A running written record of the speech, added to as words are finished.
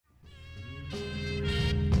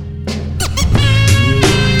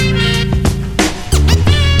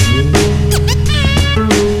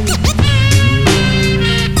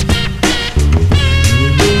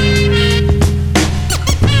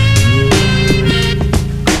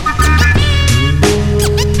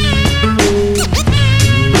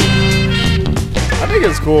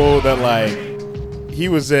cool that like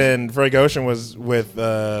Frank Ocean was with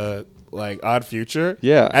like Odd Future.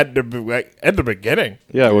 Yeah. At the beginning.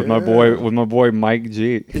 Yeah, with my boy Mike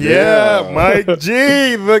G. Yeah, Mike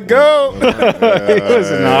G, the GOAT. He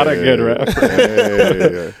was not a good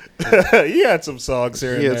rapper. He had some songs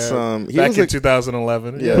here and there. Back in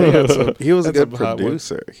 2011. Yeah, he was a good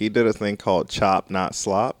producer. He did a thing called Chop Not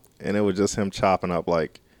Slop, and it was just him chopping up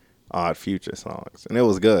like Odd Future songs, and it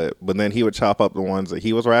was good. But then he would chop up the ones that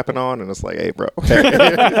he was rapping on, and it's like, hey, bro,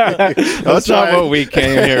 that's not what we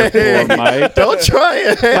came here for, Mike. Don't try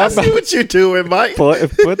it. I see what you're doing, Mike.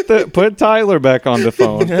 Put Tyler back on the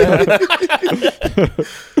phone.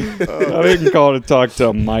 I didn't call to talk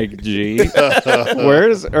to Mike G.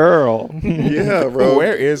 Where's Earl? Yeah, bro.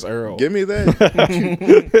 Where is Earl? Give me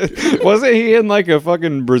that. Wasn't he in like a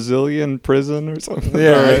fucking Brazilian prison or something?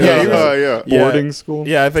 Yeah. Boarding school.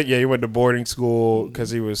 Yeah, I think he went to boarding school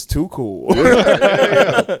because he was too cool.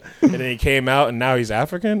 And then he came out, and now he's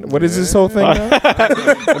African. What is this whole thing now?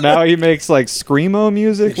 Now he makes like screamo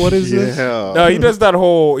music. What is this? No, he does the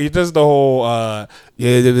whole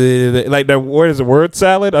like the what is it, word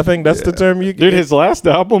salad? I think that's the term you Dude, his last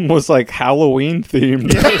album was like Halloween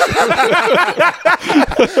themed.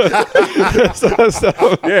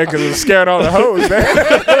 Yeah, because it scared all the hoes, man.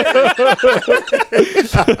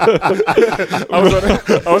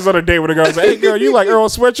 I was on a date with a girl. I was like, hey, girl, you like Earl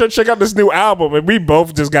Sweatshirt? Check out this new album. And we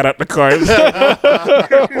both just got out the car.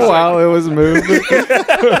 While it was moving.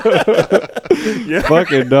 Yeah.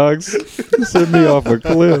 Fucking dogs. Send me off a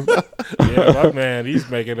cliff. Yeah, my man, he's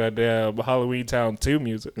making that damn Halloween Town 2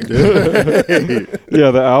 music.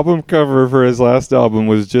 Yeah, the album cover for his last album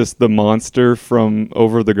was just the monster from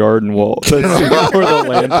Over the Garden Wall. That scene where the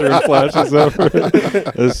lantern flashes over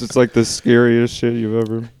it. It's just like the scariest shit you've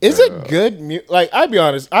ever. Is it good music? Like, I'll be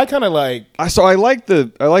honest, I kind of like. I like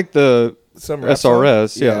the Some rap SRS.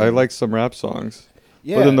 songs? Yeah, I like some rap songs.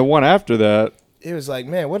 Yeah. But then the one after that, It was like,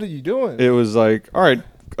 man, what are you doing? it was like, all right,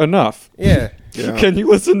 enough. Yeah. Can you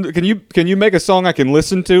listen? Can you make a song I can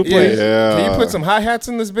listen to, please? Yeah. Can you put some hi-hats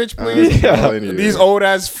in this bitch, please? Yeah. These old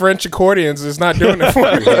ass French accordions is not doing it for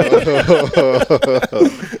me.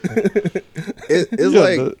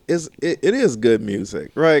 It is good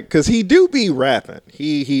music, right? Because he do be rapping.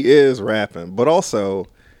 He is rapping, but also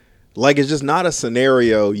like it's just not a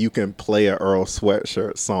scenario you can play a Earl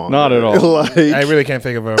Sweatshirt song. Not at all. Like, I really can't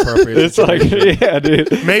think of an appropriate. It's like, yeah, dude.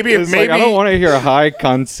 Maybe It's like, I don't want to hear high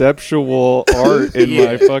conceptual art in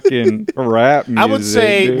my fucking rap music. I would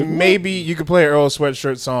say dude. maybe you could play an Earl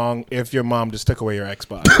Sweatshirt song if your mom just took away your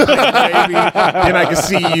Xbox. Maybe then I can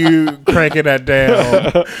see you cranking that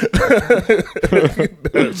down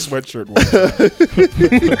sweatshirt one.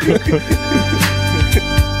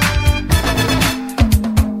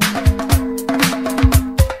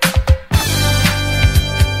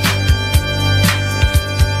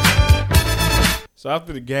 So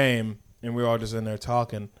after the game, and we were all just in there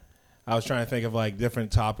talking, I was trying to think of like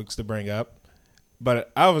different topics to bring up.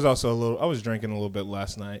 But I was also I was drinking a little bit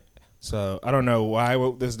last night. So I don't know why I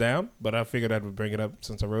wrote this down, but I figured I would bring it up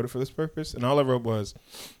since I wrote it for this purpose. And all I wrote was,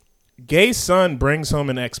 gay son brings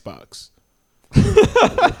home an Xbox.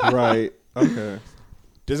 right. Okay.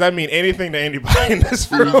 Does that mean anything to anybody in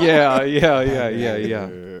this room? Yeah.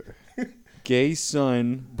 Gay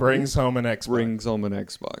son brings home an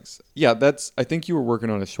Xbox. Yeah, I think you were working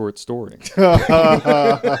on a short story.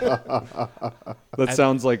 That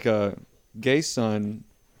sounds like a gay son,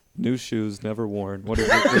 new shoes never worn. What is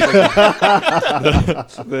it?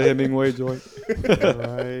 The Hemingway joint.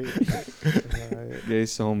 Right. Gay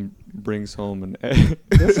son brings home an.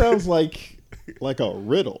 That sounds like a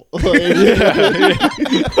riddle.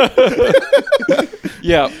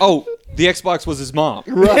 Yeah. Oh, the Xbox was his mom.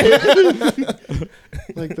 Right.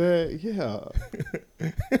 Like that. Yeah.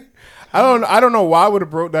 I don't know why I would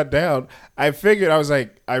have wrote that down. I figured I was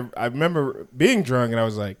like, I remember being drunk and I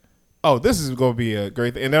was like, oh, this is going to be a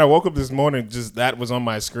great thing. And then I woke up this morning, just that was on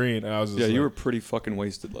my screen. And I was just you like, were pretty fucking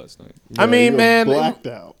wasted last night. I mean, man, blacked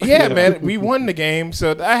out. Yeah, man, we won the game,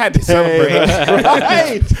 so I had to celebrate.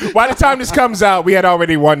 Right. By the time this comes out, we had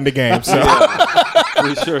already won the game. So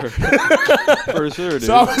For sure, dude.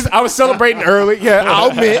 So I was celebrating early. Yeah, I'll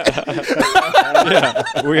admit.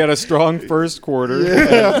 Yeah, we had a strong first quarter,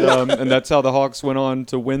 and that's how the Hawks went on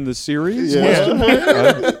to win the series.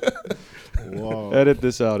 Yeah. Whoa. Edit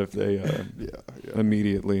this out if they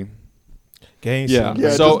immediately. Game. Yeah. Yeah,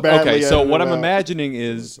 So just badly okay. So edit what it I'm out. imagining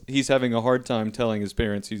is he's having a hard time telling his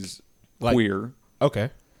parents he's queer. Okay.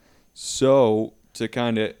 So to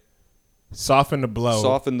kind of Soften the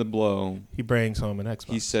blow. He brings home an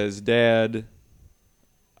Xbox. He says, "Dad,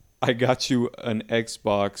 I got you an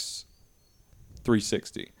Xbox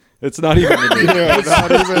 360. It's not even the new.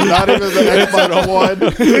 not even the Xbox One.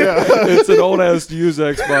 Yeah. It's an old ass used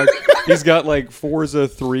Xbox. He's got like Forza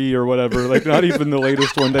 3 or whatever. Like not even the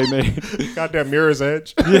latest one they made. Goddamn Mirror's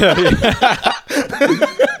Edge. Yeah.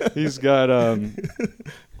 He's got NBA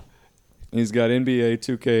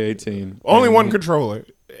 2K18. Only one controller,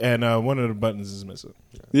 and one of the buttons is missing.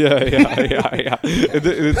 Yeah.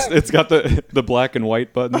 It's got the black and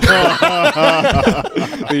white button.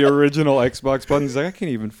 The original Xbox buttons. Like, I can't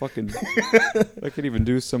even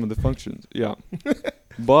do some of the functions. Yeah.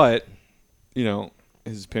 But,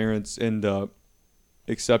 his parents end up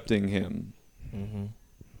accepting him. Mm-hmm.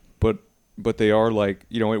 But they are like,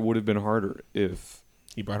 it would have been harder if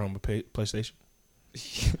he brought home a PlayStation.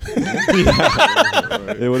 It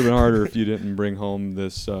would have been harder if you didn't bring home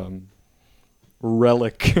this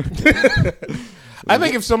relic. I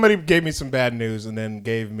think if somebody gave me some bad news and then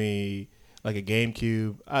gave me like a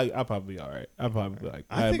GameCube, I'll probably be all right. I'll probably be like,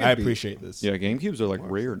 I appreciate this. Yeah, GameCubes are like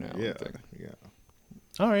rare now. Yeah, I think. yeah.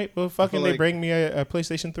 All right, well, fucking they bring me a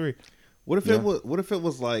PlayStation 3. What if it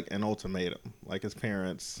was like an ultimatum? Like his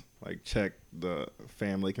parents like checked the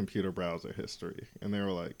family computer browser history, and they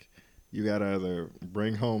were like, "You gotta either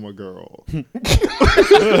bring home a girl, or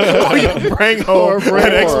you bring home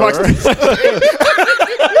an Xbox."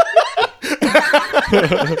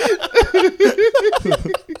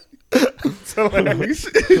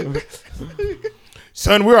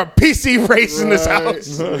 Son, we're a PC race in this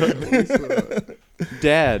house.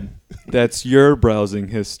 Dad, that's your browsing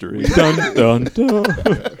history. Dun, dun, dun.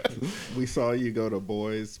 We saw you go to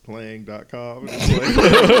boysplaying.com.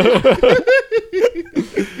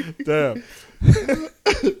 Damn.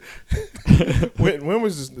 When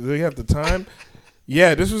was this? Do they have the time?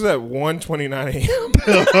 Yeah, this was at 1:29 a.m.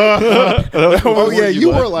 Oh yeah, you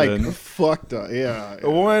were like fucked up. Yeah.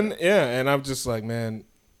 And I'm just like, man,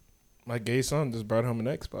 my gay son just brought home an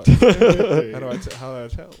Xbox. How do I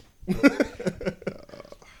tell?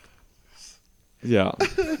 Yeah.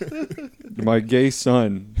 My gay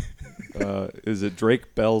son is at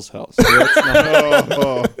Drake Bell's house.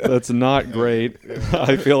 So that's not great.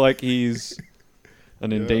 I feel like he's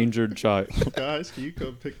an endangered child. Guys, can you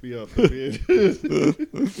come pick me up?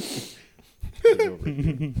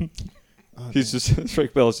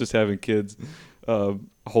 Drake Bell's just having kids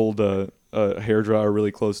hold a hairdryer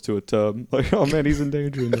really close to a tub. Like, oh man, he's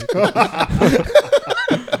endangering them. What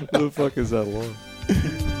the fuck is that law?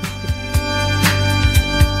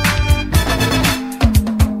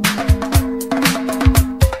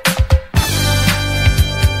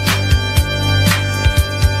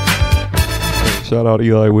 Shout out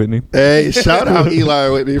Eli Whitney. Hey, shout out Eli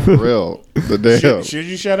Whitney for real. The damn. Should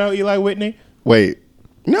you shout out Eli Whitney? Wait,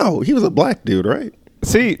 no, he was a black dude, right?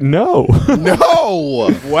 See, no.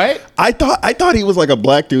 What? I thought he was like a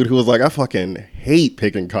black dude who was like, I fucking hate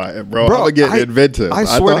picking cotton, bro. I'm gonna get inventive. I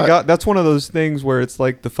swear to God, that's one of those things where it's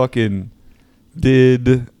like the fucking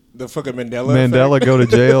the fucking Mandela go to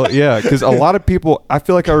jail. Yeah, because a lot of people, I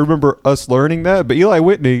feel like I remember us learning that, but Eli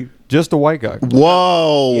Whitney, just a white guy.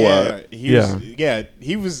 Whoa. He was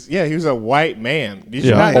a white man. Did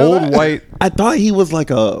you not know that? White. I thought he was like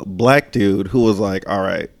a black dude who was like, all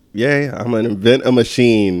right, I'm gonna invent a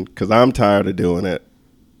machine because I'm tired of doing it.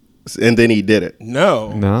 And then he did it.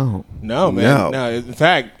 No, man. No. In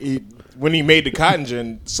fact, when he made the cotton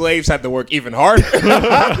gin, slaves had to work even harder to keep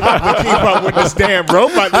up with this damn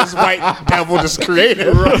robot this white devil just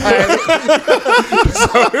created. Right?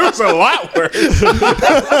 So it was a lot worse.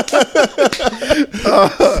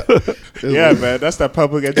 Yeah, man, that's that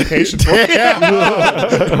public education. Public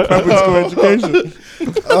school education.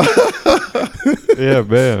 Yeah,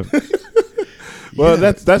 man. Well,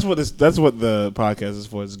 that's what the podcast is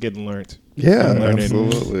for. Is getting learned. Yeah, learning,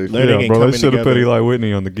 absolutely. Learning, yeah, bro. They should have put Eli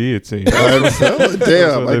Whitney on the guillotine. Damn,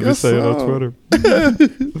 I guess saying on Twitter.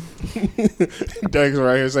 Doug's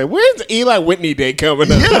right here saying, "When's Eli Whitney Day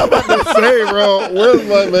coming up?" Yeah, I'm about to say, bro. Where's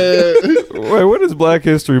my man? Wait, when does Black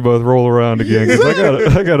History Month roll around again?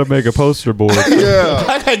 Because I gotta make a poster board. Yeah,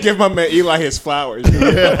 I gotta give my man Eli his flowers.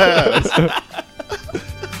 Yes.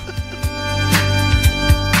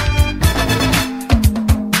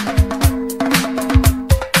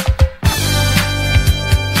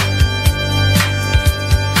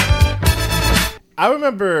 I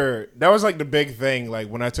remember that was like the big thing. Like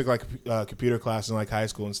when I took like computer class in like high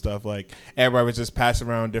school and stuff, like everybody was just passing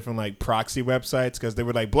around different like proxy websites because they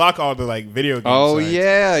would like block all the like video games. Oh sites.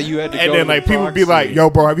 yeah, you had to. And go then to like people would be like,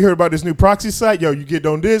 "Yo, bro, have you heard about this new proxy site? Yo, you get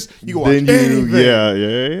on this, you can watch anything."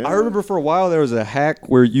 Yeah. I remember for a while there was a hack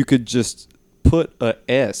where you could just put a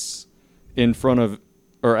S in front of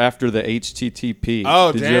or after the HTTP.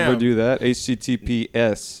 Oh, Did damn. you ever do that?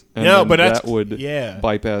 HTTPS. And No, then but that's- that would yeah.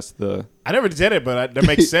 bypass the. I never did it, but that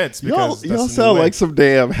makes sense because y'all that's the sound new way. like some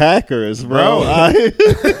damn hackers, bro. Bro.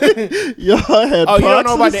 Y'all had Oh, you don't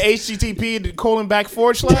know about the proxies? HTTP://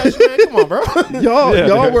 man? Come on, bro. Y'all, Yeah,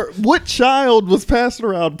 y'all dude. were. What child was passing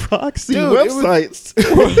around proxy Dude, it was- websites?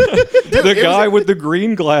 The guy with the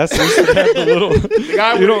green glasses had the little. The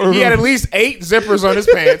guy, You don't he had remember- at least 8 zippers on his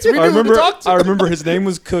pants. We knew I who to remember. talk to. I remember his name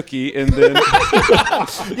was Cookie, and then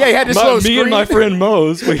Yeah, he had this little me screen. and my friend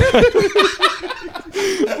Mose.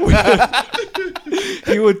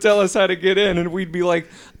 He would tell us how to get in, and we'd be like,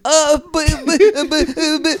 but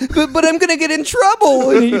I'm gonna get in trouble.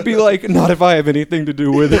 And he'd be like, not if I have anything to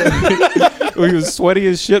do with it. He was sweaty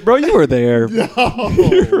as shit, bro. You were there.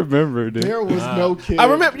 You remember, dude? There was no kid. I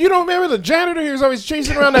remember. You don't remember the janitor? He was always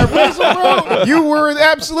chasing around that razor, bro. You were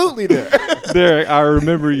absolutely there. There, I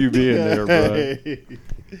remember you being there, bro.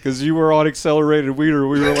 Because you were on accelerated weeder.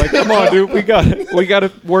 We were like, come on, dude, we got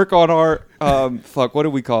to work on our what do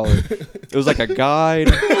we call it? It was like a guide.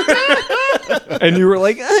 And you were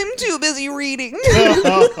like, I'm too busy reading.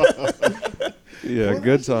 Yeah,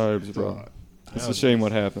 good times, bro. It's a shame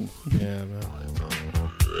what happened. Yeah, man.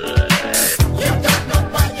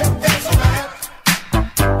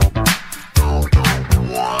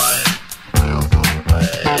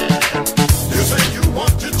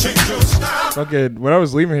 Fucking, when I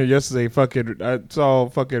was leaving here yesterday, I saw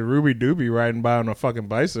fucking Ruby Doobie riding by on a fucking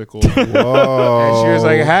bicycle. Whoa. And she was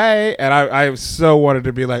like, "Hey," and I so wanted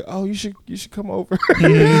to be like, "Oh, you should come over."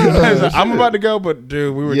 I was like, I'm about to go, but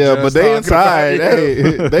dude, we were Yeah, just but they talking inside. about it.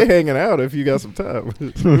 Hey, they hanging out if you got some time.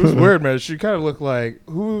 It was weird, man. She kind of looked like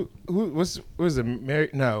who was it? Mary?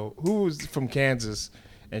 No, who was from Kansas?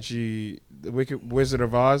 And the Wicked Wizard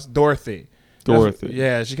of Oz, Dorothy. Dorothy.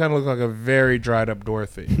 Yeah, she kind of looked like a very dried up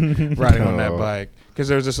Dorothy riding on that bike. Because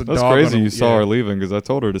there was just a That's dog. crazy on you saw her leaving because I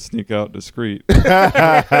told her to sneak out discreet. No,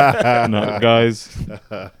 guys.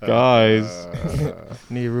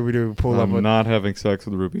 Need Ruby to pull up. I'm not having sex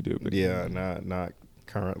with Ruby Doobie. Yeah, not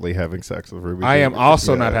currently having sex with Ruby. I am Doobie.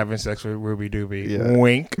 also Yeah. not having sex with Ruby Doobie. Yeah.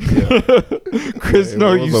 Wink. Chris,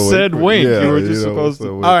 no, It was you a said wink. Yeah, You were just know, supposed it's a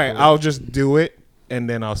to. wink. All right, I'll just do it, and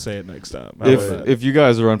then I'll say it next time. How about that? If you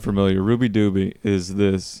guys are unfamiliar, Ruby Doobie is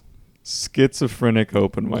this schizophrenic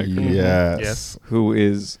open micer Yes. who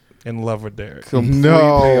is In love with Derek. completely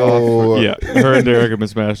No. off. Yeah, her and Derek have been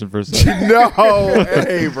smashing for a second. No,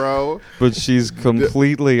 hey, bro. But she's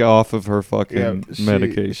completely off of her fucking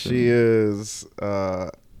medication. She is. I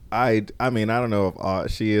mean, I don't know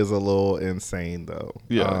if she is a little insane though.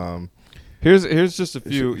 Yeah. Here's just a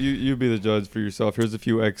few. You be the judge for yourself. Here's a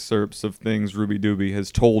few excerpts of things Ruby Doobie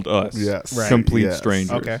has told us. Yes. Right. Complete Yes.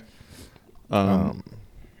 strangers. Okay.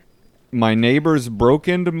 My neighbors broke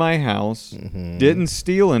into my house, didn't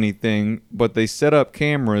steal anything, but they set up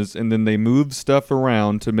cameras and then they moved stuff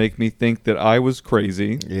around to make me think that I was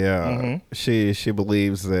crazy. Yeah. She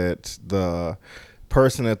believes that the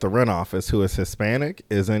person at the rent office who is Hispanic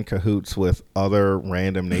is in cahoots with other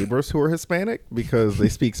random neighbors who are Hispanic because they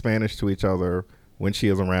speak Spanish to each other when she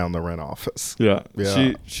is around the rent office. Yeah.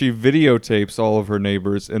 Yeah. She videotapes all of her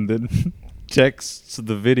neighbors and then texts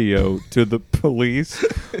the video to the police,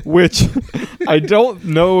 which I don't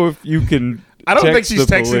know if you can. I don't think text she's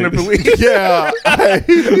texting the police. Yeah.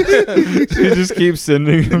 She just keeps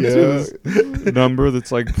sending them to Yeah. this number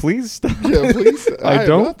that's like, please stop. Yeah, please. I have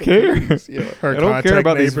don't nothing, care. please. Yeah. Her I don't care contact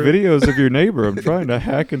about neighbor. these videos of your neighbor. I'm trying to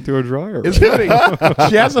hack into a dryer. It's funny.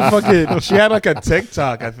 She had like a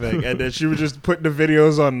TikTok, I think, and then she was just putting the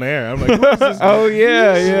videos on there. I'm like, what is this? Oh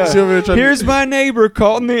yeah, She over there yeah. trying to- Here's my neighbor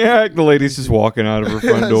caught in the act. The lady's just walking out of her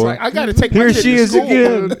front It's door. like, I gotta take my Here kid she to is school.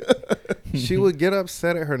 again. She would get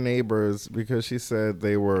upset at her neighbors because she said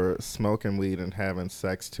they were smoking weed and having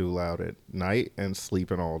sex too loud at night and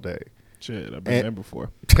sleeping all day. Shit, I've been And- there before.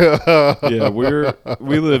 Yeah,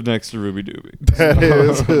 we live next to Ruby Doobie. That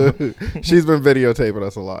is, she's been videotaping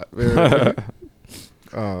us a lot. Very,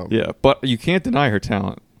 Yeah, but you can't deny her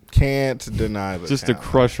talent. can't deny the Just talent. to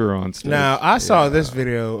crush her on stage. Now, I saw this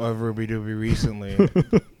video of Ruby Doobie recently.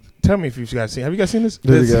 Tell me if you guys seen. Have you guys seen this?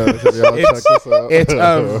 There you go. Y'all check this out. It's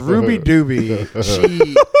of Ruby Doobie.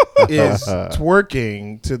 She is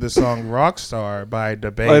twerking to the song "Rockstar" by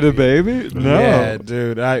DaBaby. By the baby? No. Yeah,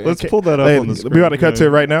 dude. Let's pull that up on the screen. We want to cut to it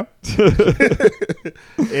right now.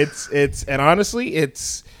 It's and honestly,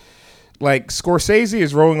 it's like Scorsese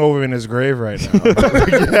is rolling over in his grave right now.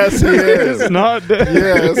 Yes, he is. It's not dead.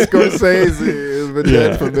 Yeah, Scorsese is been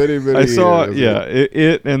dead for many, many years. I saw,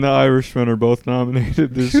 it and The Irishman are both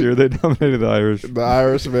nominated this year. They nominated The Irishman. The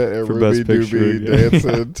Irishman and for Ruby Best Picture, Doobie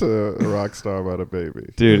dancing to Rockstar by the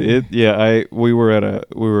Baby. Dude, we were at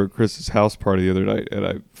Chris's house party the other night, and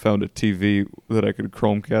I found a TV that I could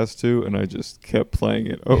Chromecast to, and I just kept playing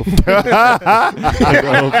it over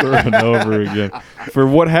and over again for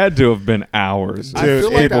what had to have been hours. I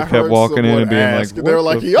feel like people kept walking in and being like, they were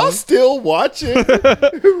like, "Y'all still watching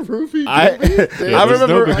Ruby Doobie?" I remember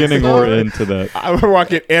no beginning or end to that. I remember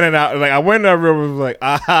walking in and out. Like I went in that room and was like,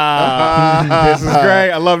 this is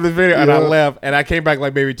great. I love this video. And I left. And I came back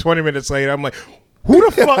like maybe 20 minutes later. I'm like, who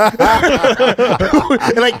the fuck?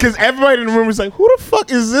 Like, because everybody in the room was like, who the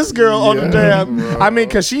fuck is this girl on the damn? Bro. I mean,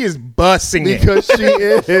 because she is busting it. Because she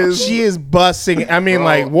is. She is busting it. I mean,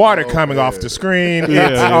 like water coming off the screen. Yeah.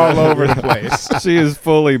 It's all over the place. She is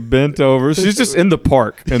fully bent over. She's just in the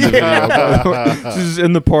park in the video. She's just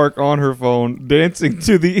in the park on her phone, dancing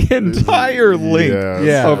to the entire length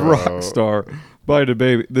of Rockstar by the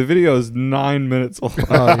Baby. The video is 9 minutes long.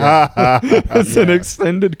 It's an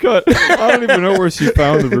extended cut. I don't even know where she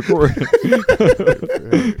found the recording.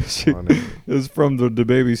 It's from the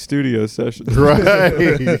Baby studio session. Right.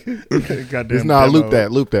 Goddamn.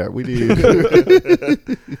 Loop that. We need.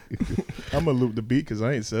 I'm gonna loop the beat because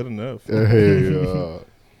I ain't said enough.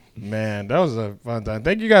 Man, that was a fun time.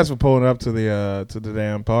 Thank you guys for pulling up to the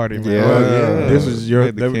damn party, man. Yeah. This was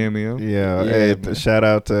your the cameo. Shout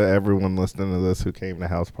out to everyone listening to this who came to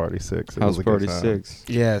House Party 6. House Party 6.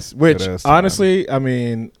 Yes, which honestly, I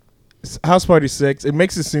mean, House Party 6. It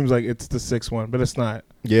makes it seem like it's the 6th one, but it's not.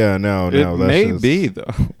 Yeah, no. It may be though.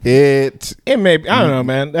 It may be. I don't know,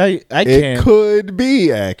 man. I can't. It could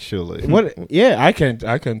be actually. What? Yeah, I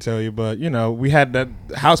couldn't tell you, but we had that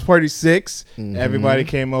House Party 6. Mm-hmm. Everybody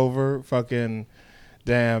came over. Fucking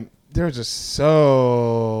damn. There were just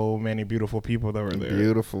so many beautiful people that were there.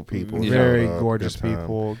 Beautiful people, very gorgeous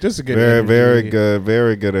people. Just a good, very good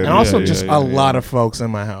energy. And also just a lot of folks in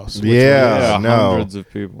my house. Hundreds of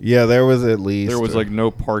people. Yeah, there was at least. There was like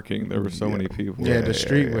no parking. There were so many people. Yeah, the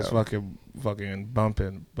street was fucking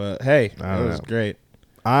bumping. But hey, it was great.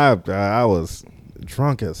 I was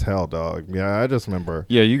drunk as hell, dog. Yeah, I just remember.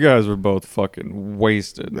 Yeah, you guys were both fucking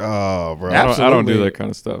wasted. Oh, bro. I don't do that kind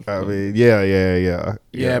of stuff. I mean, yeah.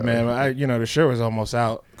 Yeah, man. The shirt was almost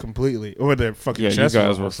out completely. Or the fucking chest. You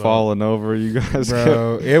guys were falling over. You guys,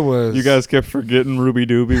 bro. It was. You guys kept forgetting Ruby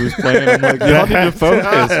Doobie was playing. I'm like, y'all need to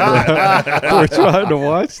focus, bro. We're trying to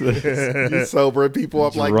watch this. You sobering people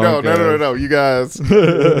up like, no. You guys. Watch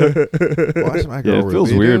my girl. Yeah, it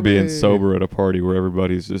feels weird being sober at a party where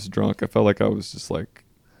everybody's just drunk. I felt like I was just like,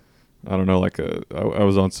 I don't know, I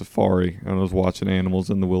was on safari and I was watching animals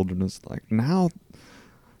in the wilderness. Like now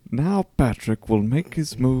Patrick will make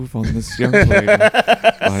his move on this young lady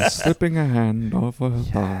by slipping a hand off her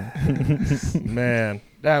thigh. Man,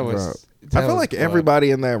 that was. I feel like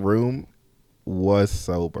everybody in that room was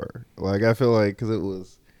sober. Like I feel like because it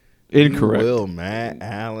was incorrect. Will, Matt,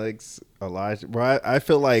 Alex, Elijah. Bro, I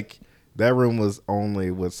feel like that room was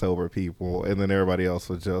only with sober people, and then everybody else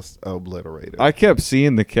was just obliterated. I kept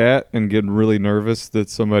seeing the cat and getting really nervous that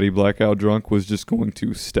somebody blackout drunk was just going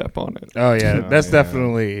to step on it. Oh yeah, that's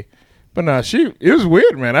definitely. But no, it was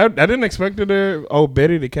weird, man. I didn't expect her to. Oh,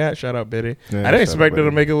 Betty the cat, shout out Betty. Yeah, I didn't expect her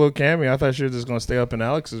to make a little cameo. I thought she was just gonna stay up in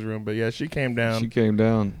Alex's room, but yeah, she came down. She came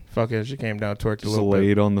down, twerked a little bit.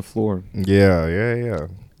 Laid on the floor. Yeah.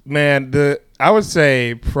 Man, I would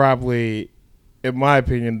say probably, in my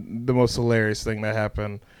opinion, the most hilarious thing that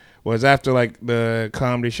happened was after like the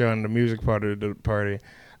comedy show and the music part of the party.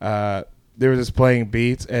 They were just playing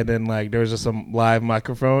beats, and then like there was just some live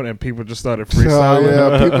microphone, and people just started freestyling.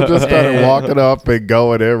 Oh, yeah, people just started walking up and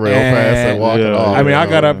going in real fast and walking off. I mean, I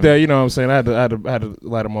got up there, you know what I'm saying? I had to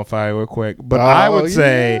light them on fire real quick. But I would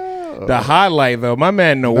say the highlight, though, my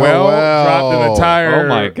man Noel dropped an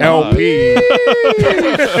entire LP.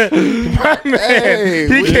 My man,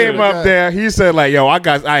 he came up there. He said, like, yo, I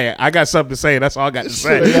got something to say. That's all I got to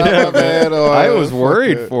say. I was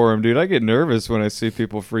worried for him, dude. I get nervous when I see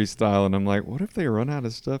people freestyling. I'm like, what if they run out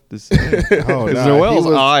of stuff to say? Noel's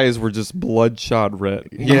eyes were just bloodshot red.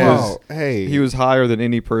 He was higher than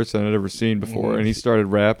any person I'd ever seen before, and he started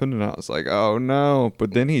rapping, and I was like, oh no!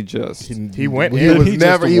 But then he went.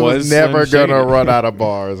 He was never gonna run out of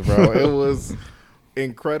bars, bro. It was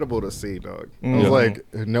incredible to see, dog. I was like,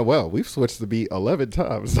 Noel, we've switched the beat 11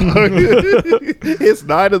 times. It's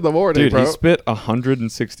 9 in the morning, dude. Bro. He spit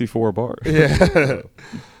 164 bars. Yeah.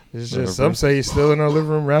 It's just some say he's still in our living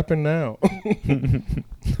room rapping now.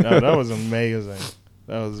 No, that was amazing.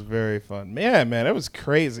 That was very fun. Yeah, man, that was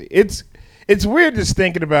crazy. It's weird just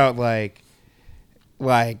thinking about like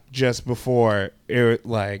like just before it,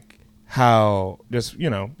 like how just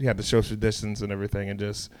you had the social distance and everything, and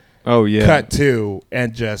just cut to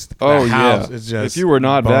and just the house is just. If you were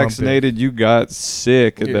not bumping. vaccinated, you got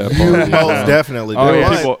sick at that You party. most definitely Oh, do.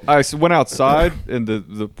 yeah. I went outside and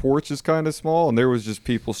the porch is kind of small, and there was just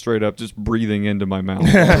people straight up just breathing into my mouth.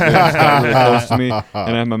 They got really close to me, and I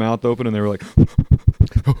had my mouth open, and they were like,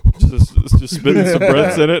 just spitting some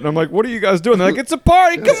breaths in it, and I'm like, "What are you guys doing?" They're like, "It's a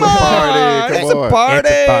party! Come on, it's a party!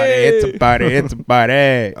 It's a party! It's a party!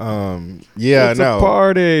 Yeah, It's no. a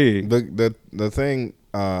party!" The thing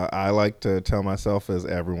I like to tell myself is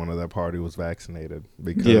everyone at that party was vaccinated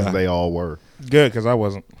because they all were. Good, because I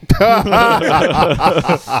wasn't.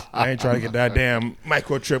 I ain't trying to get that damn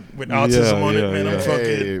microchip with autism on it, man. I'm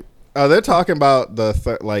fucking. They're talking about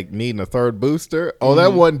the like needing a third booster. Oh,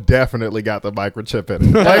 that one definitely got the microchip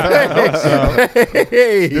in it. Like,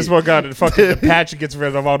 hey. This one got the fucking the patch gets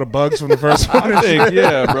rid of all the bugs from the first one. I think,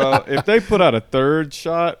 bro. If they put out a third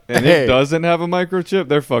shot and it doesn't have a microchip,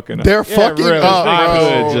 they're fucking up. They're fucking really. up,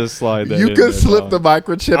 They bro. could just slide that You in could there, slip dog. the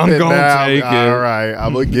microchip I'm in gonna now. take it. All right,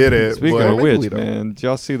 I'm gonna get it. Speaking But of which, we don't. man, did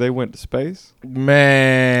y'all see they went to space?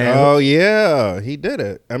 Man. Oh yeah, he did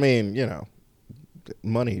it. I mean,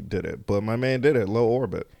 money did it, but my man did it. Low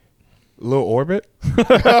orbit. Little orbit?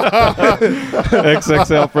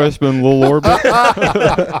 XXL freshman Lil Orbit.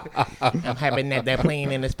 I'm having that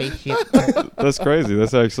plane in a spaceship. That's crazy.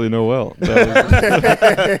 That's actually Noel.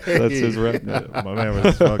 That's his rap name. My man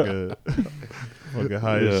was fucking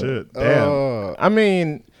high as shit. Damn. I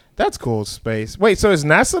mean, that's cool space. Wait, so is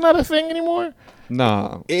NASA not a thing anymore?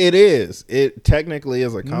 Nah. It is. It technically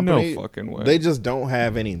is a company. No fucking way. They just don't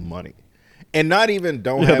have any money. And not even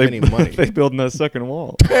don't Yeah, have they, any money. they building that second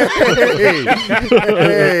wall. Hey.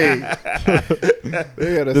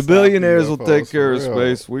 They gotta The stop billionaires you, will take folks, care of for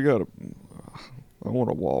real. space. I want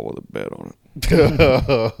a wall with a bed on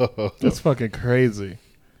it. That's fucking crazy.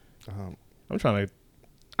 I'm trying to.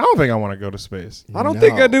 I don't think I want to go to space. I don't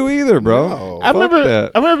think I do either, bro. No. I Fuck remember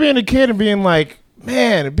that. being a kid and being like,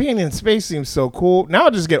 man, being in space seems so cool. Now I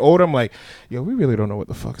just get older. I'm like, yo, we really don't know what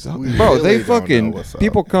the fuck's out there. Bro, really they don't know fucking what's up.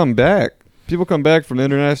 people come back. People come back from the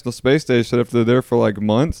International Space Station after they're there for like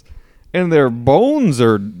months, and their bones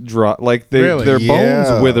are dry. Like Really? their Yeah.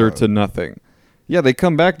 bones wither to nothing. Yeah, they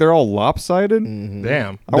come back. They're all lopsided.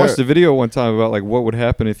 Damn. I watched a video one time about like what would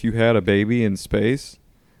happen if you had a baby in space.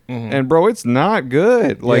 And bro, it's not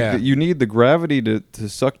good. Like Yeah. you need the gravity to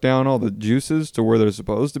suck down all the juices to where they're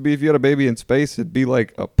supposed to be. If you had a baby in space, it'd be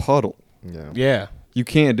like a puddle. Yeah. Yeah. You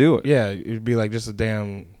can't do it. Yeah. It'd be like just a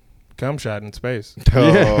damn cum shot in space.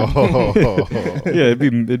 Oh. Yeah,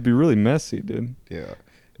 it'd be really messy, dude. Yeah.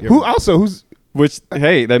 Who's Which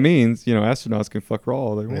hey, that means astronauts can fuck raw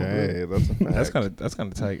all they want. Hey, that's a fact. that's kind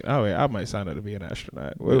of tight. Oh yeah, I might sign up to be an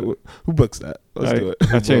astronaut. Who books that? Let's do it.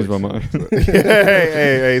 I changed my mind.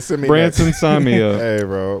 hey, send me Branson, sign me up. Hey,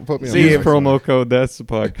 bro, put me on. See, Use if- promo code. That's the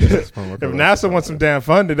podcast. If NASA wants some damn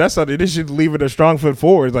funding, that's something they should leave it a strong foot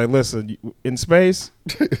forward. It's like, listen, in space,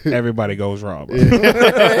 everybody goes wrong. Bro.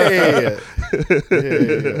 yeah.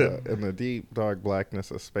 In the deep dark blackness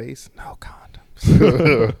of space, no condoms.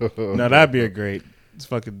 No, that'd be a great. It's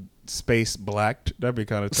fucking space blacked. That'd be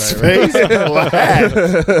kind of tight. Space black.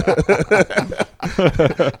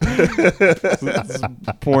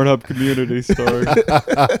 Pornhub community story.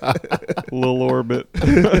 Little Orbit.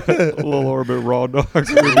 Little Orbit raw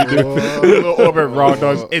dogs. Little orbit raw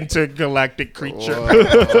dogs, intergalactic creature.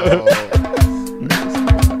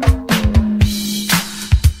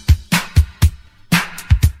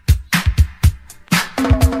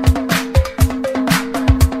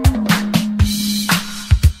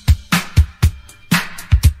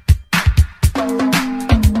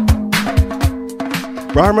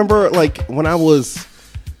 Bro, I remember like when I was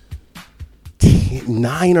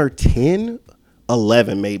 9 or 10,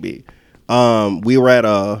 11 maybe. We were at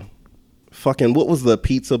a fucking, what was the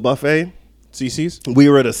pizza buffet? CC's. We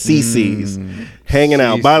were at a CC's hanging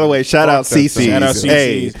out. By the way, shout out CC's. Shout out CC's.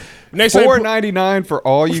 Hey, Next time, $4.99 for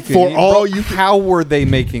all you can For eat. all Bro, you can- how were they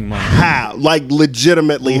making money? how? Like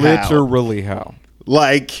legitimately how? Literally how?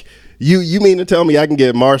 Like you mean to tell me I can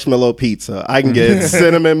get marshmallow pizza? I can get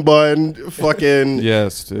cinnamon bun fucking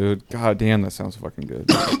Yes, dude. God damn, that sounds fucking good.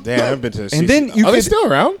 damn, I've been to. And then you are they could-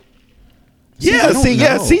 still around? Yeah, I don't see,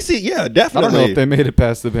 yeah, know. CC, yeah, I don't definitely. know if they made it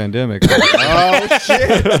past the pandemic. Oh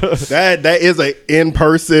shit. That is a in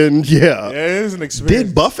person, yeah. Yeah, it is an experience.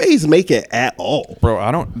 Did buffets make it at all? Bro,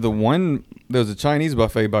 there was a Chinese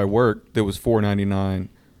buffet by work that was $4.99,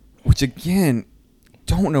 which again,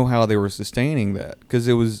 don't know how they were sustaining that because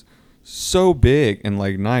it was so big and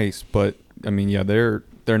like nice, but I mean, yeah, they're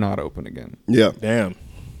not open again. Yeah. Damn.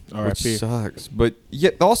 Which R.I.P. sucks. But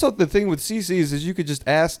yet, also the thing with CC's is you could just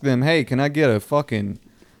ask them, hey, can I get a fucking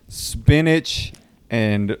spinach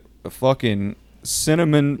and a fucking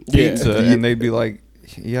cinnamon pizza? And they'd be like,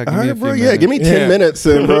 yeah, give me a few bro. minutes. Yeah, give me 10 minutes,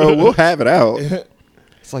 and bro, we'll have it out.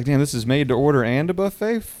 It's like, damn, this is made to order and a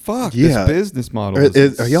buffet? Fuck, Yeah. this business model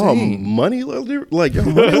is Are y'all insane. money laundering? Like, y'all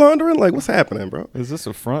money laundering? Like, what's happening, bro? Is this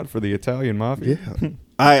a front for the Italian mafia? Yeah.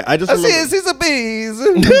 I just remember, Sissy's a bees.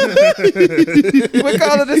 We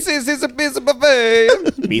call it a Sissy's a bees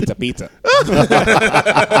buffet. Pizza.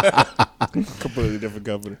 Completely different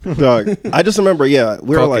company. dog, I just remember, yeah, we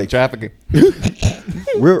were Fucking like, trafficking.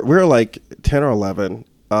 we're like 10 or 11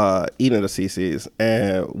 eating at a CC's,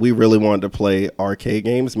 and we really wanted to play arcade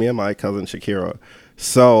games, me and my cousin Shakira.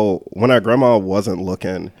 So when our grandma wasn't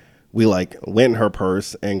looking, we like went in her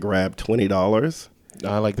purse and grabbed $20.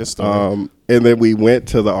 I like this story. And then we went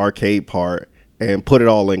to the arcade part and put it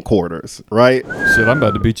all in quarters, right? Shit, I'm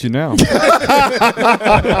about to beat you now.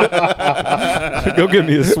 Go get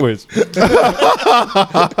me a switch. Light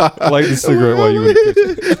the cigarette while you in the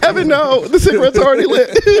kitchen. Evan, no, the cigarette's already lit.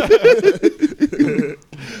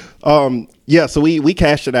 Yeah, so we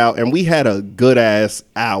cashed it out, and we had a good ass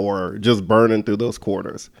hour just burning through those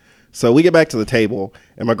quarters. So we get back to the table,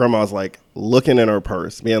 and my grandma's like looking in her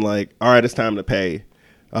purse, being like, "All right, it's time to pay."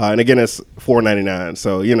 And again, it's $4.99.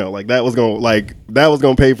 So like that was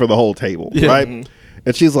gonna pay for the whole table, right? Mm-hmm.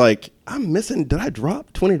 And she's like, "I'm missing. Did I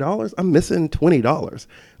drop $20? I'm missing $20."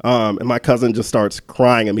 And my cousin just starts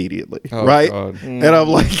crying immediately, right? God. And I'm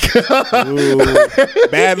like, Ooh,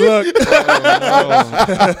 bad luck.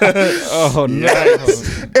 Oh, no.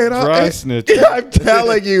 and Dry snitch. I'm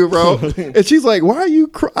telling you, bro. And she's like, "Why are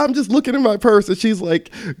you I'm just looking in my purse." And she's like,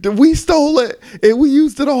 "We stole it and we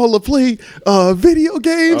used it all to play video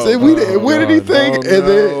games and we didn't win anything." Oh, and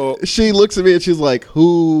no. then she looks at me and she's like,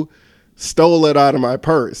 "Who stole it out of my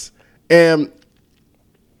purse?" And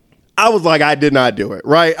I was like, I did not do it,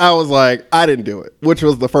 right? I was like, I didn't do it, which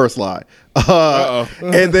was the first lie.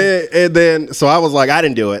 and then, so I was like, I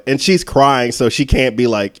didn't do it. And she's crying, so she can't be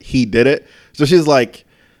like, he did it. So she's like,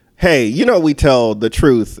 "Hey, we tell the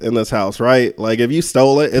truth in this house, right? Like, if you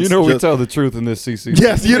stole it, it's We tell the truth in this CC.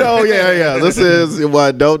 Yes, yeah. This is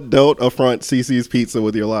why don't affront CC's Pizza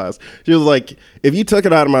with your lies." She was like, "If you took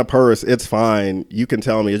it out of my purse, it's fine. You can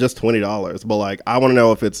tell me it's just $20. But like, I want to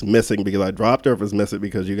know if it's missing because I dropped it or if it's missing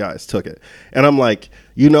because you guys took it." And I'm like,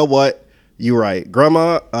 "You know what? You're right,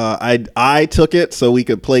 Grandma. I took it so we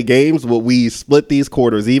could play games, but we split these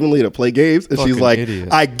quarters evenly to play games." And she's Fucking like, idiot.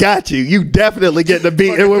 "I got you. You definitely get the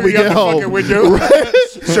beat when we get home." Right?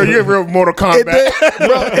 So you're real Mortal And Kombat. then,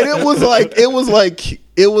 bro, and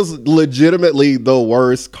it was legitimately the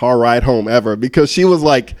worst car ride home ever because she was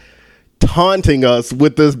like taunting us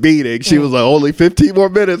with this beating. She was like, "Only 15 more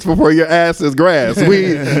minutes before your ass is grass.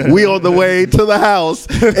 We on the way to the house."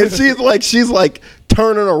 And she's like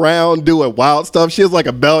turning around doing wild stuff. She has like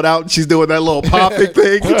a belt out and she's doing that little popping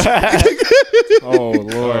thing. Oh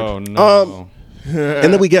Lord. Oh, no.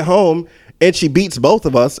 And then we get home and she beats both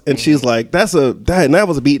of us, and she's like, that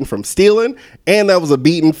was a beating from stealing, and that was a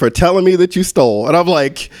beating for telling me that you stole." And I'm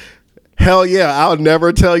like, hell yeah, I'll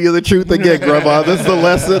never tell you the truth again, Grandma. This is the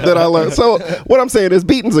lesson that I learned. So what I'm saying is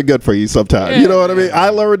beatings are good for you sometimes. You know what I mean? I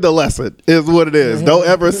learned the lesson is what it is. Don't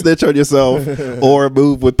ever snitch on yourself or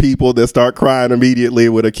move with people that start crying immediately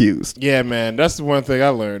when accused. Yeah, man. That's the one thing I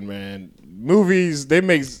learned, man. Movies, they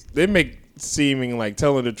make seeming like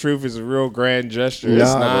telling the truth is a real grand gesture.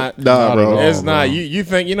 It's not. Nah, bro. It's not. You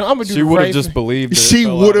think, I'm going to do She the would right have just thing. believed it. She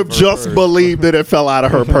would have just believed that it fell out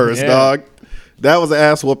of her purse, Yeah. dog. That was an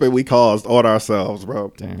ass whooping we caused on ourselves,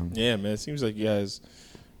 bro. Damn. Yeah, man. It seems like you guys.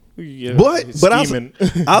 But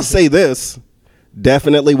I'll say this.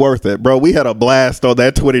 Definitely worth it, bro. We had a blast on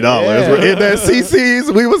that $20 Yeah. in that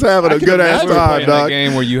CC's. We was having a good ass We were time, playing that dog.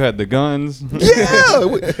 game where you had the guns.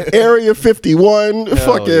 Yeah, Area 51, yeah.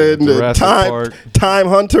 fucking Jurassic Park. time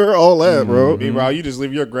Hunter, all that, bro. Meanwhile, you just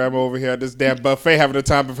leave your grandma over here at this damn buffet having the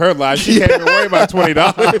time of her life. She can't even worry about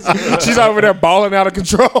 $20. She's over there balling out of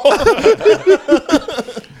control.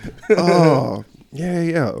 Oh,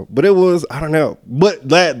 yeah. But it was, I don't know. But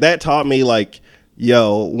that taught me, like,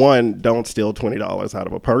 yo, one, don't steal $20 out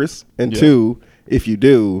of a purse. And two, if you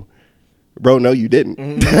do, bro, no, you didn't.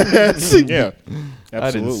 Yeah, absolutely.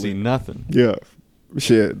 I didn't see nothing. Yeah.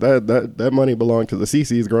 Shit, that money belonged to the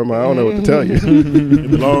CC's, Grandma. I don't know what to tell you.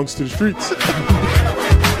 It belongs to the streets.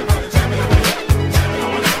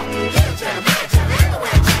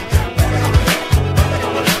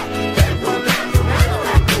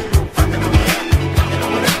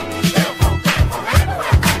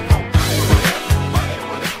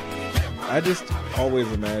 I just always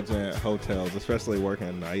imagine hotels, especially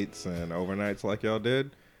working nights and overnights like y'all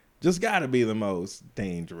did, just got to be the most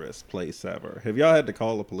dangerous place ever. Have y'all had to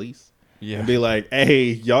call the police? Yeah. And be like,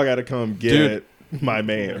 hey, y'all got to come get my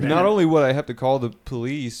man. Not only would I have to call the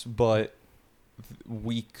police, but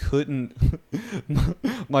we couldn't.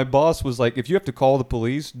 My boss was like, if you have to call the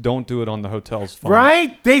police, don't do it on the hotel's phone.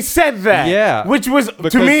 Right? They said that. Yeah. Which was,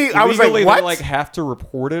 Because to me, I was like, legally what? They like have to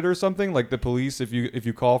report it or something. Like the police, if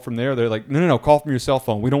you call from there, they're like, no, call from your cell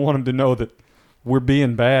phone. We don't want them to know that we're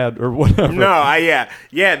being bad or whatever. No,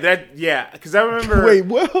 because I remember. Wait,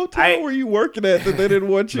 what hotel were you working at that they didn't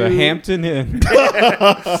want you? The Hampton Inn.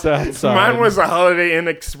 Southside. Mine was a Holiday Inn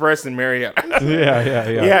Express in Marietta. Yeah.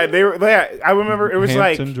 Yeah, they were. Yeah, I remember it was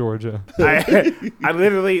Hampton, Georgia. I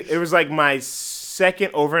literally, it was like my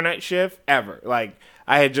second overnight shift ever. Like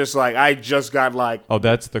I just got like. Oh,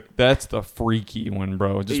 that's the freaky one,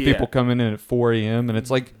 bro. Just people coming in at 4 a.m. and it's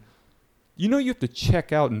like, you have to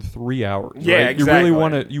check out in 3 hours. Yeah, right? exactly. You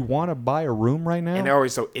really want to buy a room right now? And they're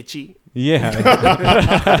always so itchy. Yeah.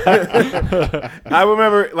 I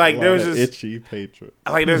remember like there was this itchy patron.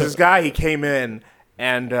 Like there's this guy, he came in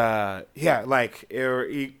and he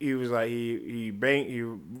was like he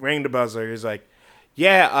rang the buzzer. He was like,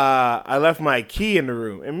 I left my key in the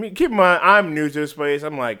room. And keep in mind, I'm new to this place.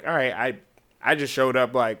 I'm like, all right, I just showed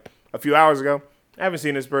up like a few hours ago. I haven't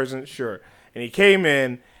seen this person, sure. And he came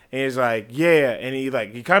in. And he's like, yeah. And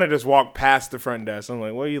he kind of just walked past the front desk. I'm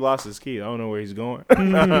like, well, he lost his key. I don't know where he's going.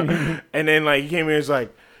 And then like he came in, he's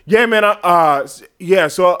like, yeah, man.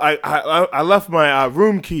 So I left my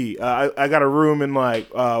room key. I got a room in like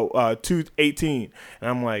 218. And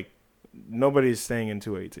I'm like, nobody's staying in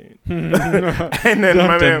 218. And then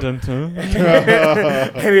my man,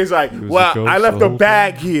 and he's like, well, I left a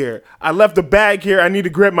bag here. I need to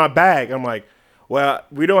grab my bag. I'm like, well,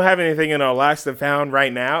 we don't have anything in our lost and found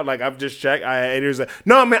right now. Like, I've just checked. And he was like,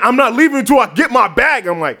 no, man, I'm not leaving until I get my bag.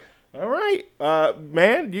 I'm like, all right,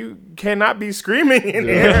 man, you cannot be screaming in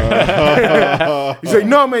here. He's like,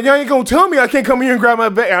 no, man, y'all ain't going to tell me I can't come here and grab my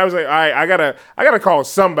bag. And I was like, all right, I gotta call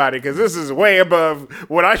somebody because this is way above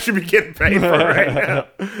what I should be getting paid for right now.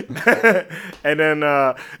 And then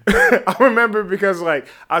I remember because, like,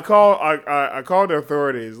 I called the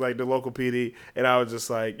authorities, like the local PD, and I was just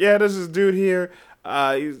like, yeah, there's this dude here.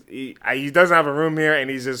 He doesn't have a room here, and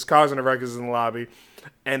he's just causing the ruckus in the lobby.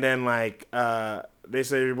 And then, like, they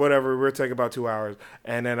say, whatever, we'll take about 2 hours.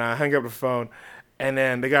 And then I hung up the phone. And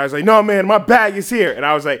then the guy's like, no, man, my bag is here. And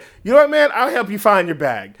I was like, you know what, man? I'll help you find your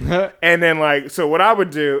bag. And then, like, so what I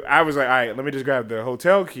would do, I was like, all right, let me just grab the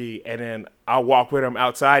hotel key. And then I'll walk with him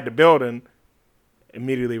outside the building,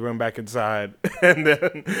 immediately run back inside. And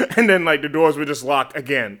then like, the doors would just lock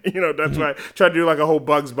again. That's why I tried to do, like, a whole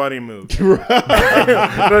Bugs Bunny move. But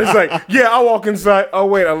it's like, yeah, I'll walk inside. Oh,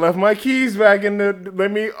 wait, I left my keys back in the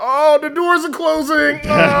doors are closing.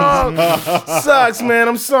 Oh, sucks, man.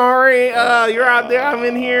 I'm sorry. You're out there. I'm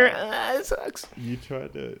in here. It sucks. You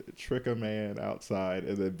tried to trick a man outside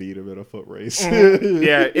and then beat him in a foot race.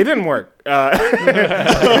 Yeah, it didn't work. You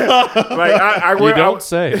don't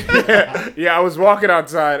say. Yeah, I was walking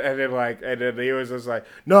outside, and then he was just like,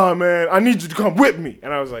 no, man, I need you to come with me.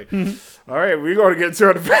 And I was like, all right, we're going to get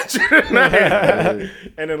to an adventure tonight.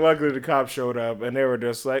 And then luckily the cops showed up, and they were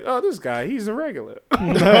just like, oh, this guy, he's a regular.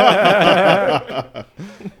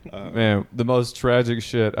 Man, the most tragic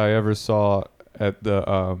shit I ever saw at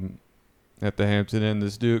the Hampton Inn,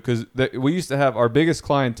 this dude, because we used to have our biggest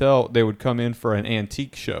clientele, they would come in for an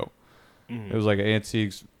antique show. It was like an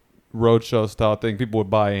antiques roadshow style thing. People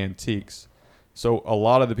would buy antiques. So a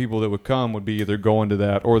lot of the people that would come would be either going to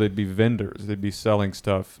that or they'd be vendors. They'd be selling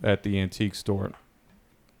stuff at the antique store.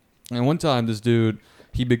 And one time this dude,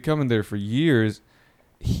 he'd been coming there for years.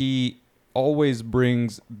 He always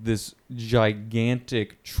brings this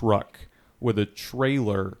gigantic truck with a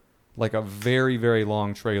trailer, like a very, very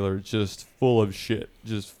long trailer, just full of shit,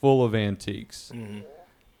 just full of antiques.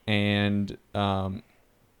 And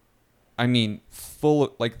I mean, full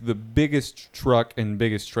of, like, the biggest truck and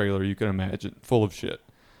biggest trailer you can imagine, full of shit.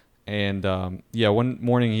 And one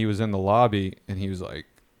morning he was in the lobby and he was like,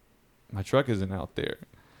 my truck isn't out there.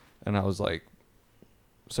 And I was like,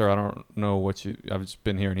 sir, I don't know I've just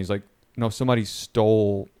been here. And he's like, no, somebody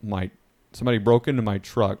broke into my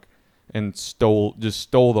truck and stole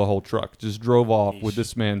the whole truck. Just drove off with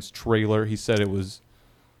this man's trailer. He said it was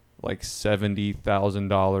like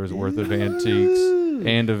 $70,000 worth of antiques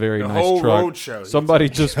and a very nice truck. Roadshow. Somebody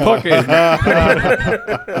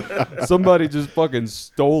just fucking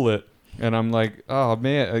stole it. And I'm like, oh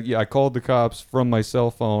man, I called the cops from my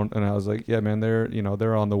cell phone, and I was like, yeah, man,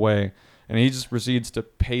 they're on the way. And he just proceeds to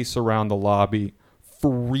pace around the lobby,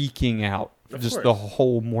 freaking out just the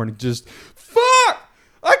whole morning. Just fuck!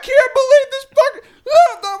 I can't believe this fucking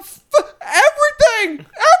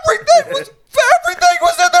everything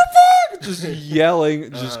was in there. Fuck! Just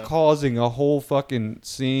yelling, just causing a whole fucking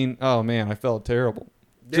scene. Oh man, I felt terrible.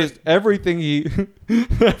 Just everything he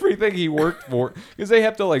worked for, because they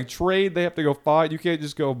have to like trade, they have to go fight. You can't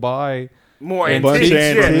just go buy more bunch of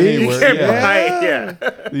antiques. Yeah.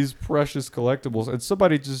 These precious collectibles, and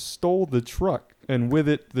somebody just stole the truck and with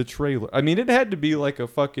it the trailer. I mean, it had to be like a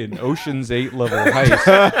fucking Ocean's 8 level heist,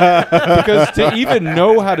 because to even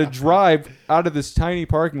know how to drive out of this tiny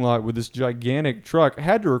parking lot with this gigantic truck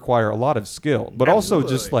had to require a lot of skill, but also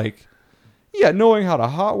just like. Yeah, knowing how to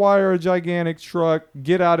hotwire a gigantic truck,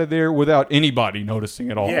 get out of there without anybody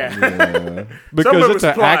noticing at all. Yeah. Because it's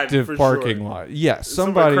an active parking lot. Yeah,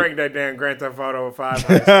 somebody cranked that damn Grand Theft Auto 5.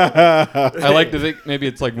 I like to think maybe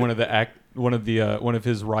it's like one of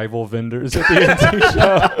his rival vendors at the antique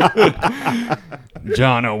shop.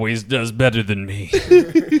 John always does better than me.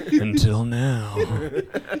 Until now.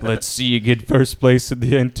 Let's see you get first place at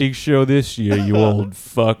the antique show this year, you old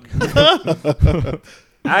fuck.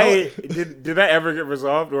 Did that ever get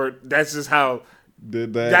resolved, or that's just how?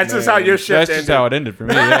 That's just how your shift That's ended? just how it ended for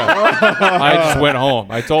me. Yeah, I just went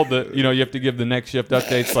home. I told you have to give the next shift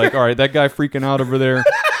updates. Like, all right, that guy freaking out over there.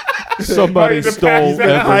 Somebody stole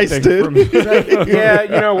everything from me.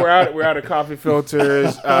 Yeah, we're out of coffee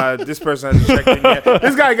filters. This person hasn't checked in yet.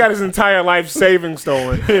 This guy got his entire life savings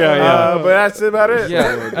stolen. But that's about it.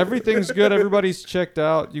 Yeah, everything's good. Everybody's checked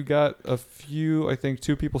out. You got a few. I think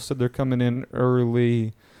 2 people said they're coming in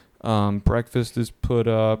early. Breakfast is put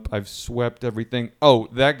up. I've swept everything. Oh,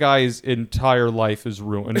 that guy's entire life is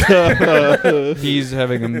ruined. He's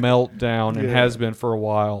having a meltdown and has been for a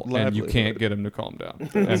while, and you can't get him to calm down.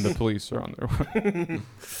 And the police are on their way.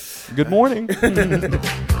 Good morning.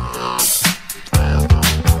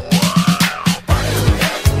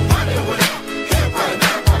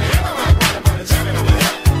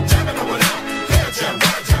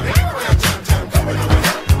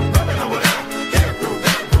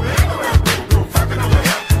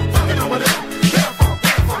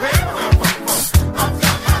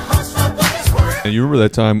 You remember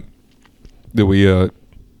that time that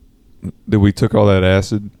we took all that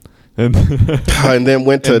acid and then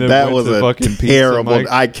went to that was a fucking terrible.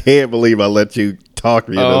 I can't believe I let you talk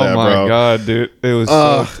me into that, bro. Oh my god, dude! It was.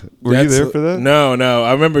 Were you there for that? No.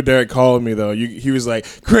 I remember Derek calling me though. He was like,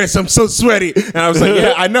 "Chris, I'm so sweaty," and I was like,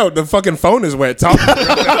 "Yeah, I know. The fucking phone is wet." Talk.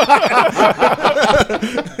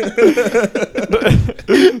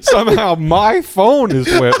 Somehow my phone is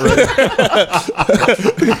wet. Right?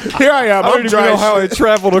 Here I am. I don't even know how it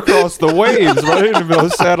traveled across the waves. But I didn't even know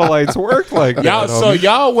satellites work like that. So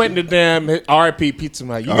y'all went to damn RIP Pizza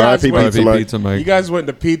Mike. You guys went to Pizza Mike. You guys went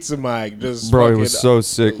to Pizza Mike. Bro, it was so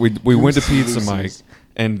sick. We went to Pizza Mike,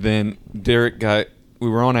 and then we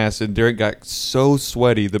were on acid. Derek got so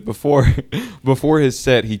sweaty that before his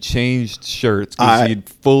set, he changed shirts because he'd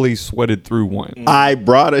fully sweated through one. I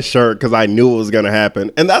brought a shirt because I knew it was going to happen.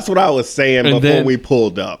 And that's what I was saying before we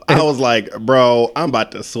pulled up. I was like, bro, I'm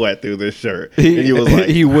about to sweat through this shirt. And he was like,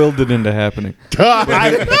 he willed it into happening.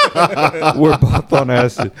 We're both on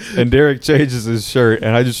acid. And Derek changes his shirt.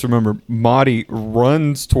 And I just remember Marty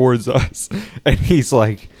runs towards us. And he's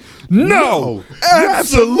like, no,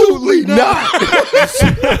 absolutely not.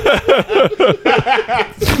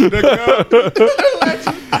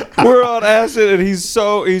 We're on acid, and he's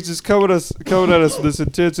just coming at us with this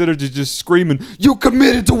intense energy, just screaming, "You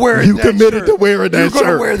committed to wearing that shirt. You committed to wearing that shirt. You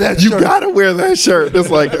gotta wear that shirt. You gotta wear that shirt." It's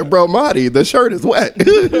like, bro, Marty, the shirt is wet.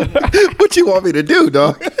 What you want me to do,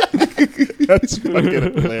 dog? That's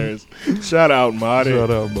fucking hilarious. Shout out, Marty.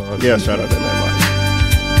 Yeah, shout out to that Marty.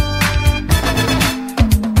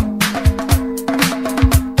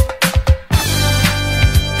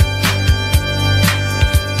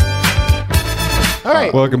 All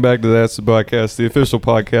right. Welcome back to the That's the Podcast, the official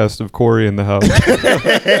podcast of Corey in the House.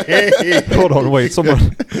 Hold on, wait.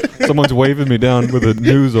 Someone's waving me down with a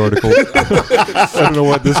news article. I don't know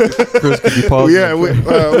what this, Chris, could you pause? Yeah, we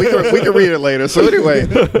can read it later. So anyway,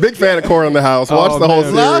 big fan of Corey in the House. Watch the whole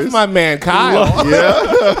series. Love my man Kyle.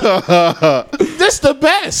 Yeah. This the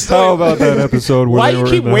best. How about that episode where Why they you were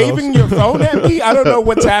keep in the waving house? your phone at me? I don't know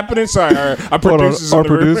what's happening. Sorry, our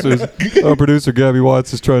producers. Our producer Gabby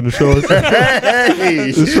Watts is trying to show us.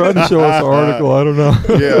 He's trying to show us an article. I don't know.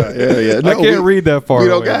 Yeah. I can't read that far. We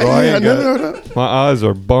don't away, got. bro. Yeah, no. My eyes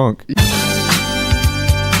are bunk.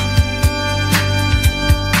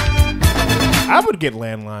 I would get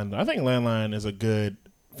landline. I think landline is a good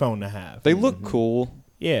phone to have. They look cool.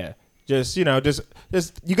 Yeah. Just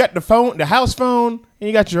you got the phone, the house phone, and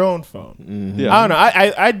you got your own phone. Yeah. I don't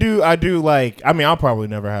know. I do like. I mean, I'll probably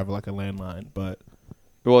never have like a landline, but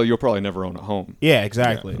Well, you'll probably never own a home. yeah,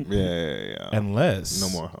 exactly. Yeah. Unless No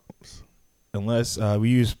more homes. Unless we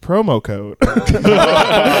use promo code.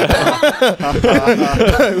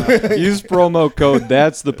 Use promo code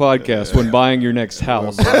That's the Podcast when buying your next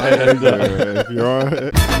house. If you're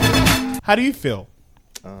on, How do you feel?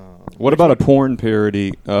 What about a porn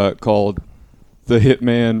parody called "The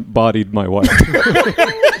Hitman Bodied My Wife"?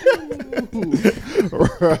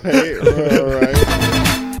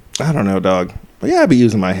 right. I don't know, dog. But yeah, I be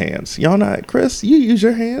using my hands. Y'all not, Chris? You use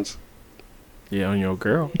your hands? Yeah, on your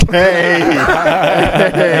girl. Hey.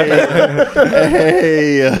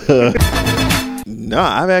 No,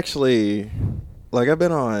 I've actually, I've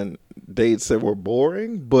been on dates that were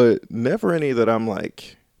boring, but never any that I'm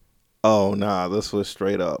like, oh, nah, this was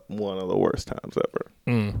straight up one of the worst times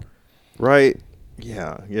ever. Right?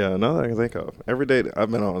 Yeah, nothing I can think of. Every date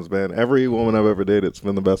I've been on has been, every woman I've ever dated, it's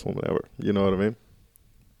been the best woman ever. You know what I mean?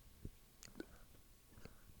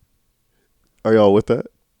 Are y'all with that?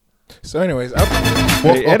 So, anyways,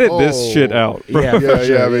 Hey, edit this shit out. Bro. yeah,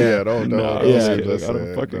 Don't. No, don't yeah, say I this,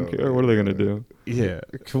 don't fucking care. What are they gonna do? yeah.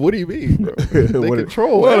 What do you mean, bro? They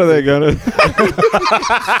control. What are they gonna?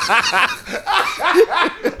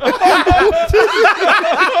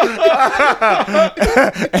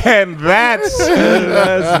 And that's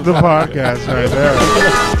the podcast right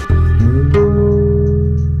there.